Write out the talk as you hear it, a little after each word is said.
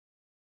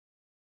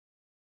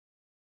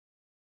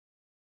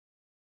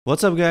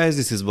What's up guys,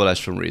 this is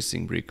Balázs from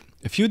RacingBrick.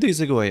 A few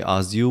days ago I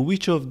asked you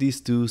which of these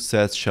two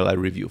sets shall I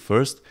review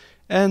first,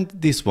 and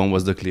this one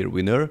was the clear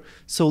winner,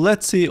 so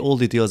let's see all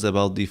details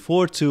about the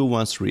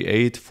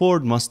 42138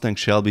 Ford Mustang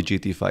Shelby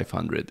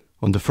GT500.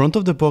 On the front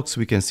of the box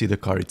we can see the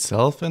car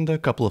itself and a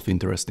couple of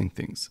interesting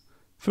things.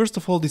 First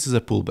of all, this is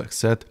a pullback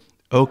set.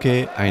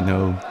 Okay, I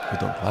know, you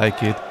don't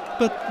like it,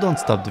 but don't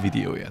stop the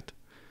video yet.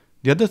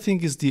 The other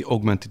thing is the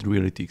augmented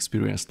reality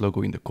experience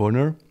logo in the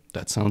corner.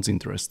 That sounds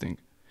interesting.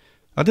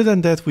 Other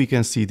than that, we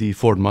can see the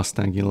Ford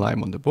Mustang in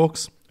lime on the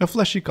box, a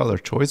flashy color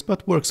choice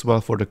but works well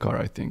for the car,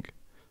 I think.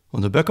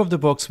 On the back of the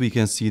box we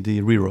can see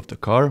the rear of the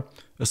car,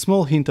 a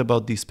small hint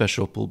about the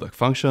special pullback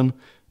function,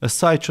 a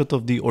side shot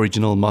of the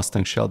original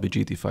Mustang Shelby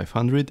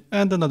GT500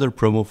 and another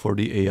promo for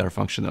the AR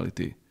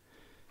functionality.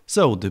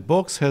 So the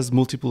box has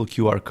multiple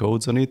QR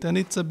codes on it and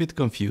it's a bit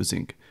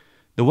confusing.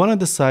 The one on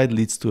the side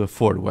leads to a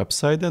Ford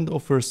website and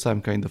offers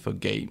some kind of a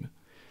game.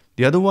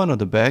 The other one on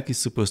the back is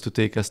supposed to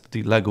take us to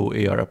the LEGO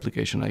AR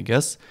application, I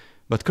guess,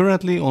 but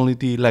currently only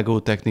the LEGO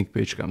Technic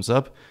page comes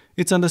up.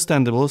 It's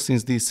understandable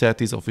since the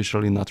set is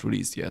officially not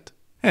released yet.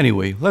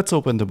 Anyway, let's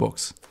open the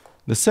box.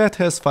 The set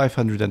has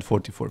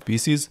 544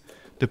 pieces,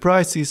 the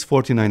price is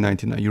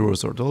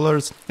 €49.99 or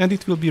dollars, and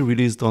it will be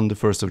released on the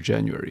 1st of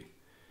January.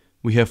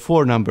 We have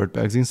 4 numbered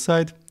bags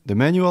inside, the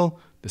manual,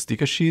 the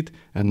sticker sheet,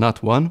 and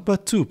not one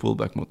but 2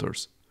 pullback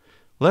motors.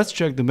 Let's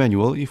check the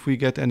manual if we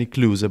get any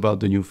clues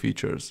about the new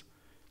features.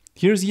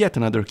 Here's yet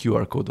another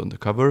QR code on the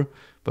cover,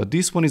 but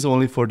this one is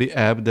only for the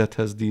app that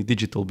has the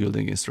digital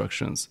building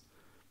instructions.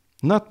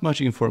 Not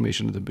much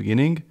information at the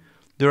beginning,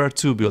 there are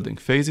 2 building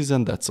phases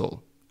and that's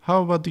all.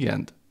 How about the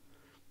end?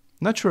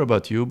 Not sure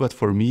about you, but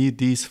for me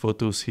these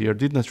photos here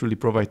did not really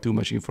provide too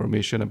much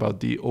information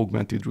about the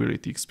augmented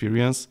reality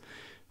experience,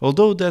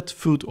 although that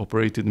foot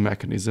operated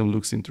mechanism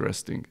looks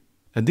interesting.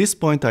 At this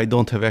point I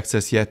don't have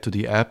access yet to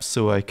the app,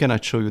 so I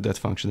cannot show you that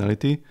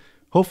functionality.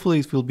 Hopefully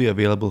it will be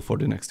available for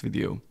the next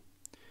video.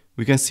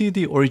 We can see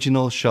the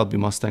original Shelby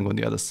Mustang on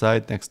the other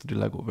side next to the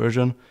LEGO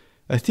version.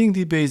 I think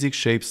the basic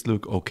shapes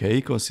look okay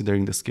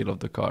considering the scale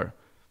of the car.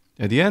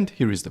 At the end,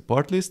 here is the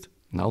part list.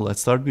 Now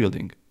let's start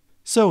building.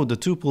 So the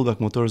 2 pullback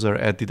motors are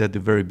added at the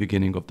very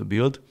beginning of the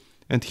build,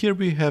 and here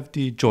we have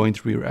the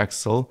joint rear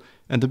axle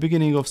and the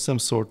beginning of some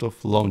sort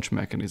of launch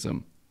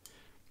mechanism.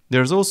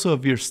 There's also a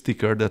weird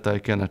sticker that I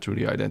cannot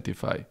really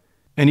identify.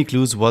 Any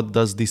clues what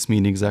does this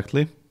mean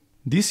exactly?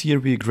 This year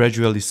we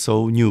gradually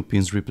saw new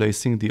pins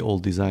replacing the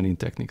old design in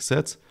Technic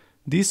sets.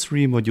 This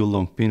 3-module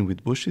long pin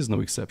with bush is no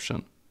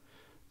exception.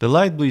 The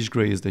light bluish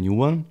grey is the new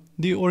one,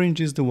 the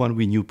orange is the one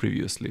we knew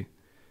previously.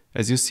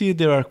 As you see,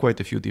 there are quite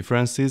a few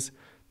differences,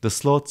 the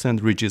slots and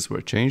ridges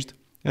were changed,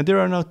 and there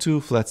are now 2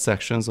 flat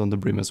sections on the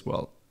brim as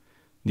well.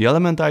 The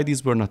element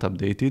IDs were not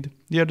updated,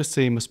 they are the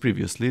same as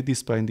previously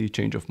despite the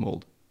change of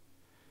mold.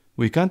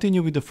 We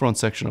continue with the front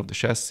section of the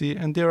chassis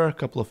and there are a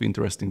couple of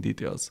interesting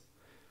details.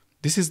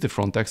 This is the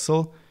front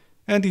axle,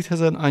 and it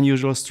has an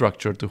unusual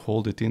structure to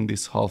hold it in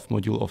this half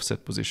module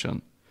offset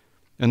position.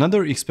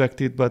 Another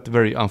expected but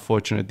very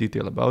unfortunate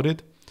detail about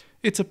it,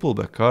 it's a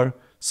pullback car,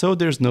 so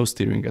there's no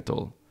steering at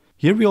all.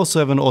 Here we also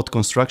have an odd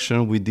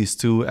construction with these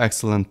 2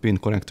 excellent pin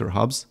connector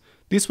hubs.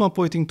 This one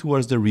pointing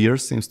towards the rear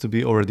seems to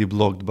be already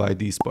blocked by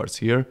these parts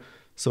here,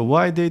 so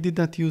why they did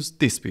not use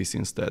this piece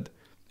instead?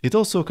 It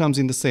also comes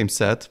in the same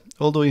set,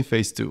 although in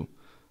phase 2.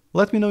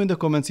 Let me know in the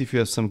comments if you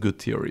have some good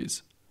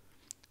theories.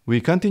 We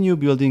continue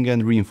building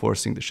and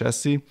reinforcing the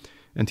chassis,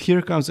 and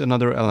here comes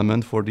another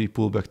element for the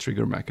pullback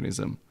trigger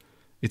mechanism.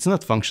 It's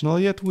not functional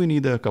yet, we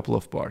need a couple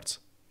of parts.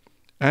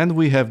 And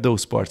we have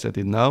those parts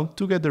added now,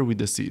 together with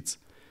the seats.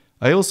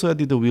 I also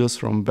added the wheels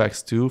from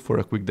bags 2 for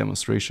a quick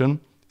demonstration,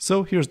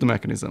 so here's the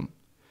mechanism.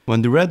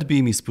 When the red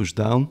beam is pushed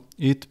down,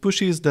 it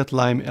pushes that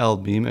lime L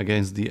beam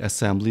against the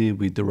assembly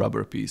with the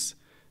rubber piece.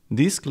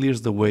 This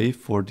clears the way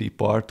for the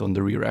part on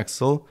the rear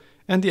axle,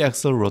 and the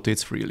axle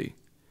rotates freely.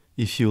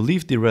 If you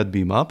lift the red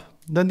beam up,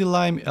 then the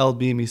lime L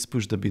beam is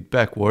pushed a bit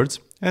backwards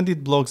and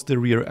it blocks the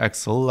rear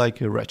axle like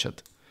a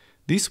ratchet.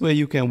 This way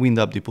you can wind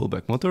up the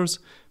pullback motors,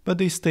 but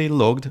they stay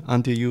locked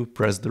until you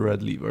press the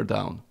red lever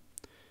down.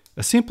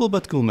 A simple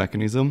but cool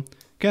mechanism,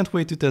 can't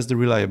wait to test the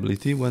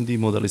reliability when the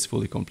model is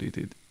fully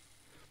completed.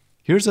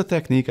 Here's a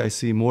technique I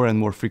see more and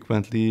more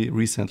frequently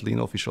recently in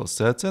official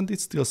sets and it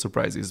still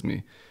surprises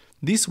me.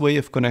 This way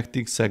of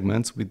connecting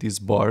segments with these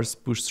bars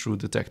pushed through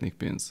the Technic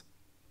pins.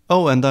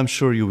 Oh, and I'm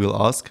sure you will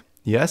ask,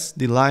 yes,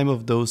 the lime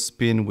of those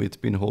pin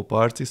with pinhole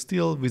parts is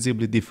still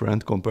visibly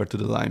different compared to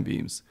the lime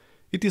beams.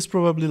 It is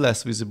probably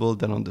less visible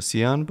than on the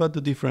Cyan, but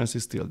the difference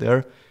is still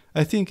there.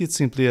 I think it's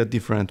simply a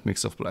different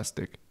mix of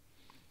plastic.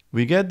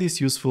 We get this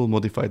useful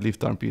modified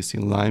lift arm piece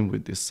in lime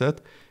with this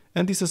set,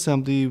 and this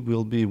assembly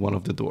will be one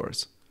of the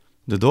doors.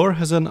 The door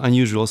has an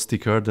unusual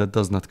sticker that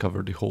does not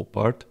cover the whole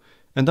part,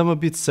 and I'm a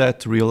bit sad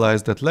to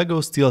realize that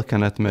LEGO still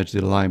cannot match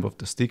the lime of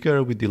the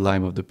sticker with the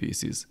lime of the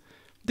pieces.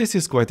 This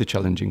is quite a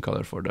challenging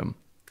color for them.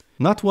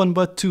 Not 1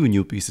 but 2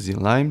 new pieces in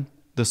lime,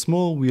 the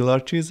small wheel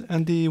arches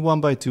and the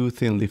 1x2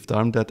 thin lift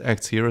arm that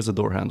acts here as a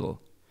door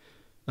handle.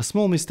 A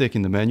small mistake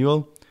in the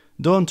manual,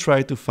 Don't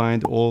try to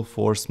find all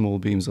 4 small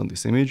beams on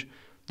this image,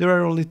 there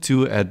are only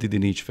 2 added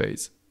in each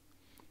phase.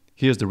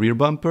 Here's the rear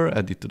bumper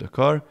added to the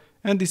car,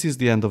 and this is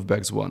the end of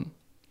Bags 1.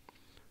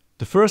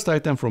 The first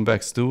item from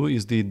Bags 2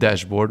 is the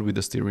dashboard with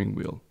the steering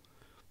wheel.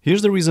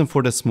 Here's the reason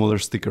for that smaller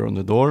sticker on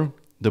the door.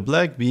 The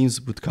black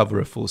beams would cover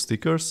a full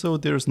sticker, so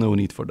there's no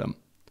need for them.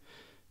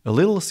 A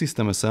little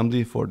system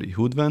assembly for the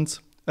hood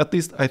vents, at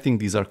least I think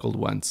these are called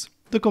vents.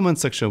 The comment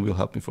section will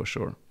help me for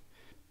sure.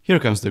 Here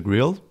comes the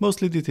grille,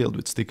 mostly detailed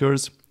with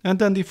stickers, and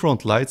then the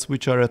front lights,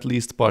 which are at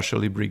least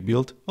partially brick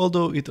built,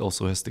 although it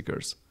also has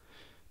stickers.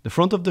 The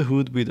front of the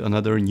hood with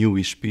another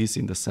newish piece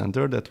in the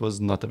center that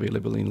was not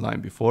available in line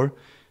before,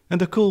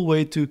 and a cool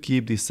way to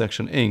keep this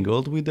section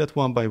angled with that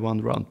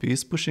 1x1 round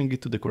piece pushing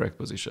it to the correct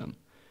position.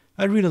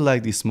 I really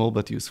like these small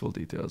but useful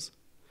details.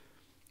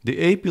 The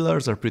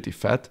A-pillars are pretty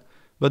fat,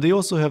 but they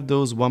also have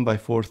those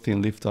 1x4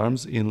 thin lift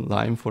arms in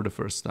lime for the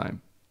first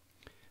time.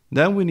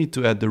 Then we need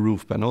to add the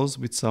roof panels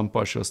with some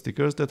partial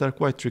stickers that are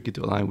quite tricky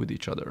to align with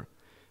each other.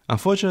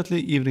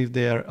 Unfortunately, even if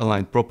they are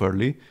aligned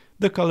properly,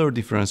 the color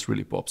difference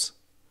really pops.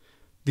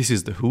 This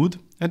is the hood,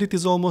 and it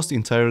is almost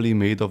entirely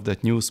made of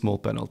that new small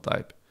panel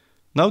type.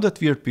 Now that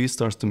weird piece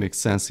starts to make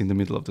sense in the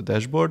middle of the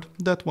dashboard,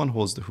 that one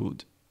holds the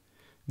hood.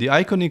 The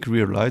iconic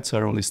rear lights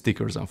are only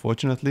stickers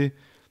unfortunately,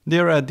 they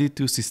are added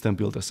to system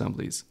built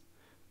assemblies.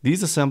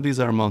 These assemblies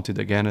are mounted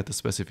again at a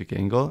specific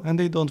angle and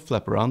they don't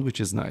flap around, which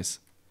is nice.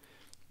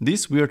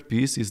 This weird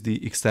piece is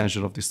the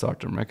extension of the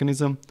starter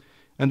mechanism,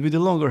 and with the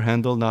longer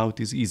handle now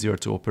it is easier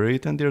to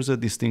operate and there's a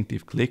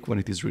distinctive click when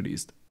it is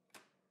released.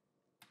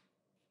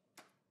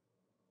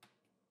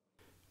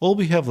 All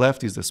we have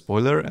left is the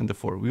spoiler and the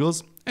 4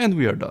 wheels, and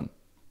we are done.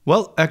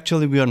 Well,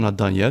 actually we are not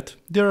done yet.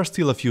 There are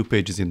still a few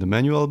pages in the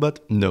manual, but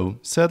no,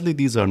 sadly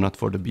these are not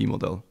for the B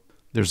model.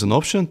 There's an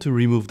option to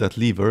remove that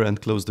lever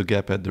and close the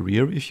gap at the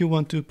rear if you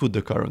want to put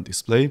the car on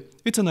display.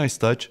 It's a nice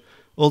touch,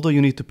 although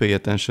you need to pay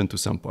attention to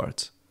some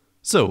parts.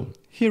 So,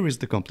 here is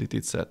the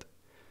completed set.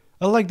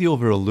 I like the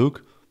overall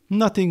look,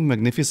 nothing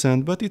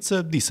magnificent, but it's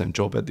a decent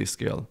job at this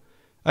scale.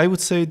 I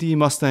would say the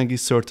Mustang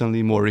is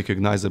certainly more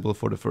recognizable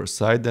for the first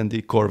sight than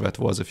the Corvette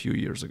was a few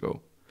years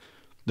ago.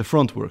 The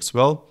front works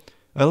well.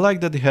 I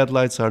like that the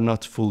headlights are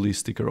not fully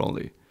sticker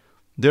only.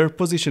 Their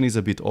position is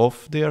a bit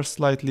off, they are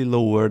slightly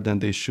lower than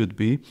they should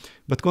be,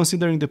 but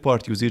considering the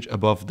part usage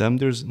above them,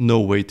 there's no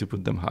way to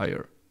put them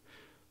higher.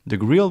 The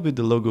grille with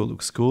the logo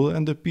looks cool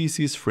and the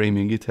pieces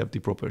framing it have the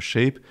proper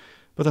shape,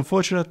 but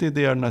unfortunately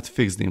they are not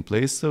fixed in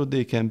place, so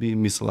they can be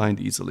misaligned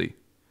easily.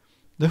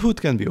 The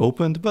hood can be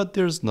opened, but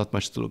there's not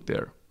much to look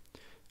there.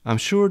 I'm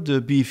sure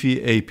the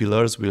beefy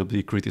A-pillars will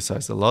be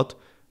criticized a lot,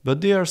 but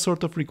they are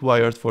sort of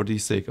required for the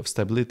sake of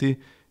stability,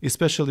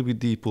 especially with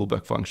the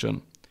pullback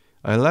function.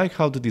 I like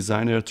how the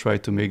designer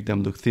tried to make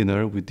them look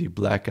thinner with the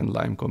black and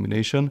lime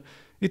combination.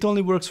 It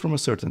only works from a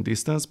certain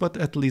distance, but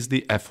at least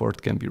the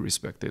effort can be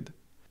respected.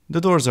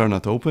 The doors are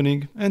not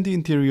opening, and the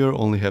interior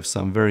only have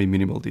some very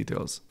minimal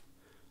details.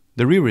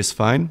 The rear is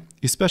fine,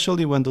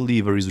 especially when the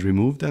lever is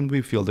removed and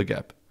we fill the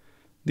gap.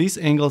 This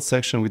angled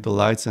section with the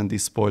lights and the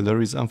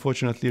spoiler is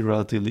unfortunately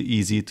relatively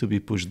easy to be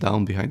pushed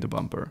down behind the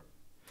bumper.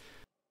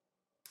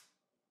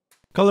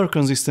 Color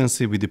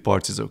consistency with the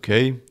parts is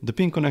okay. The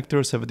pin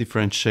connectors have a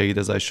different shade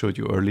as I showed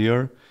you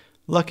earlier.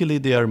 Luckily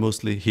they are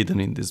mostly hidden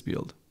in this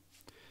build.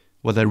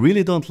 What I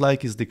really don't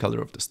like is the color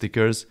of the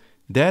stickers.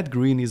 That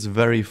green is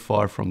very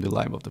far from the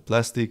lime of the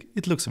plastic,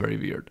 it looks very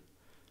weird.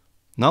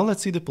 Now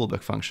let's see the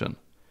pullback function.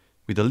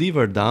 With the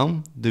lever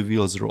down, the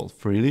wheels roll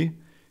freely.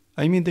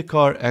 I mean the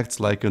car acts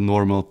like a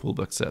normal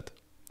pullback set.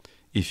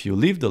 If you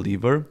leave the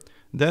lever,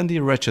 then the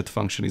ratchet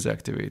function is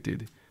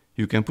activated.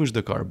 You can push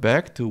the car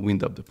back to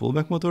wind up the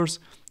pullback motors,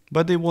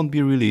 but they won't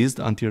be released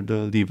until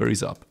the lever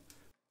is up.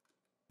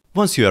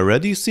 Once you are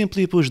ready,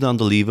 simply push down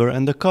the lever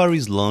and the car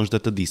is launched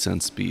at a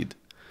decent speed.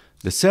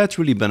 The set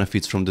really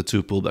benefits from the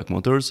 2 pullback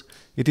motors.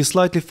 It is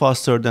slightly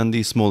faster than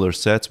the smaller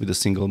sets with a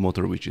single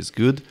motor, which is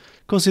good,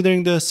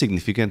 considering the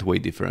significant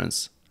weight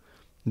difference.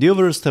 The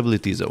overall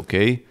stability is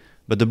okay,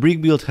 but the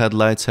brick-built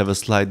headlights have a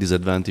slight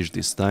disadvantage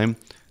this time.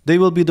 They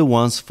will be the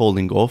ones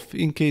falling off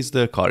in case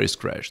the car is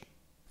crashed.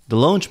 The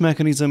launch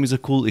mechanism is a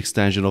cool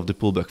extension of the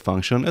pullback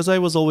function, as I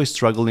was always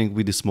struggling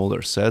with the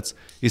smaller sets,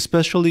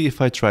 especially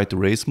if I try to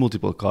race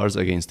multiple cars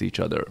against each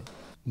other.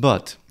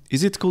 But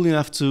is it cool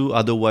enough to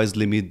otherwise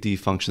limit the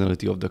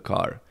functionality of the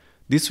car?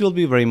 This will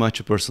be very much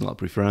a personal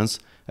preference.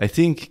 I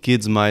think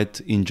kids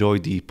might enjoy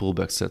the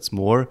pullback sets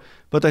more,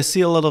 but I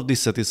see a lot of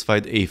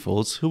dissatisfied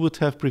AFOLs who would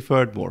have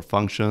preferred more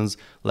functions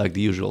like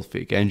the usual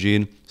fake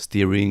engine,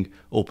 steering,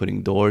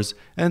 opening doors,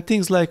 and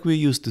things like we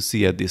used to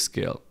see at this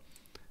scale.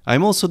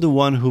 I'm also the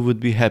one who would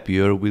be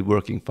happier with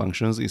working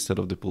functions instead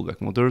of the pullback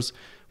motors.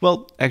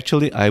 Well,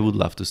 actually I would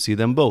love to see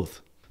them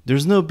both.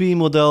 There's no B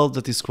model,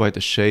 that is quite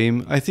a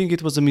shame. I think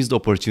it was a missed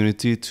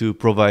opportunity to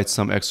provide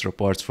some extra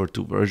parts for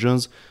 2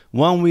 versions,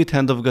 one with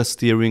hand-of-gas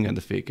steering and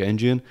the fake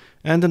engine,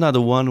 and another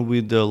one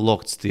with the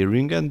locked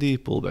steering and the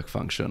pullback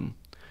function.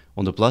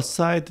 On the plus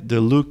side,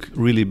 the look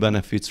really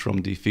benefits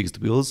from the fixed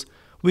wheels.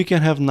 we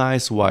can have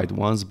nice wide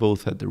ones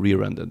both at the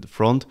rear and at the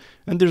front,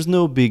 and there's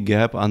no big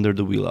gap under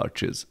the wheel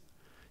arches.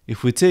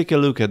 If we take a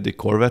look at the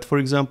Corvette, for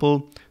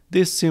example,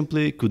 this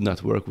simply could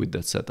not work with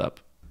that setup.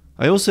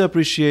 I also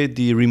appreciate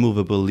the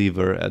removable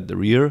lever at the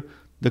rear.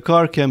 The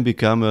car can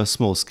become a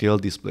small-scale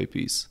display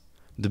piece.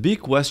 The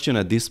big question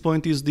at this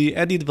point is the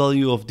added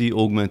value of the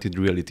augmented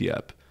reality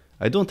app.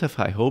 I don't have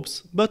high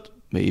hopes, but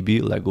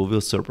maybe LEGO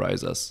will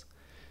surprise us.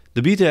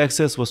 The beta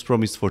access was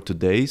promised for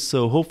today,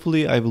 so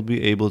hopefully I will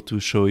be able to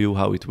show you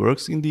how it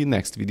works in the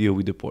next video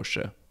with the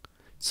Porsche.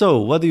 So,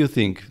 what do you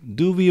think?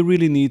 Do we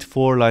really need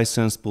 4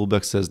 licensed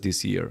pullback sets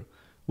this year?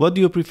 What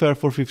do you prefer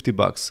for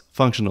 $50?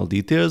 Functional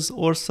details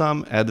or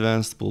some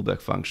advanced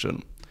pullback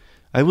function?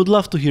 I would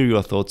love to hear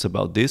your thoughts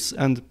about this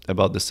and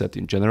about the set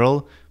in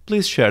general.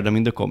 Please share them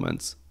in the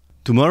comments.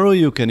 Tomorrow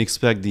you can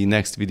expect the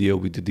next video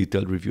with the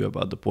detailed review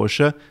about the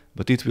Porsche,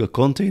 but it will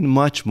contain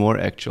much more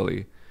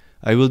actually.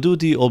 I will do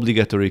the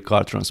obligatory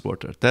car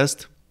transporter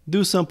test,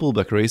 do some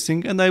pullback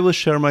racing, and I will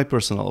share my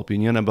personal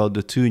opinion about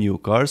the 2 new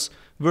cars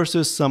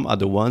versus some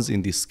other ones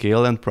in the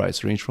scale and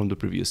price range from the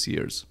previous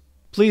years.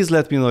 Please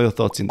let me know your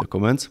thoughts in the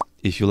comments.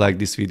 If you like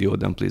this video,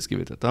 then please give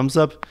it a thumbs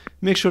up.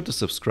 Make sure to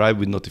subscribe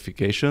with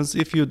notifications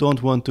if you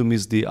don't want to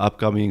miss the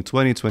upcoming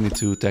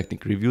 2022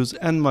 Technic reviews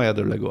and my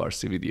other LEGO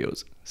RC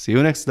videos. See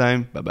you next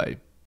time, bye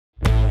bye.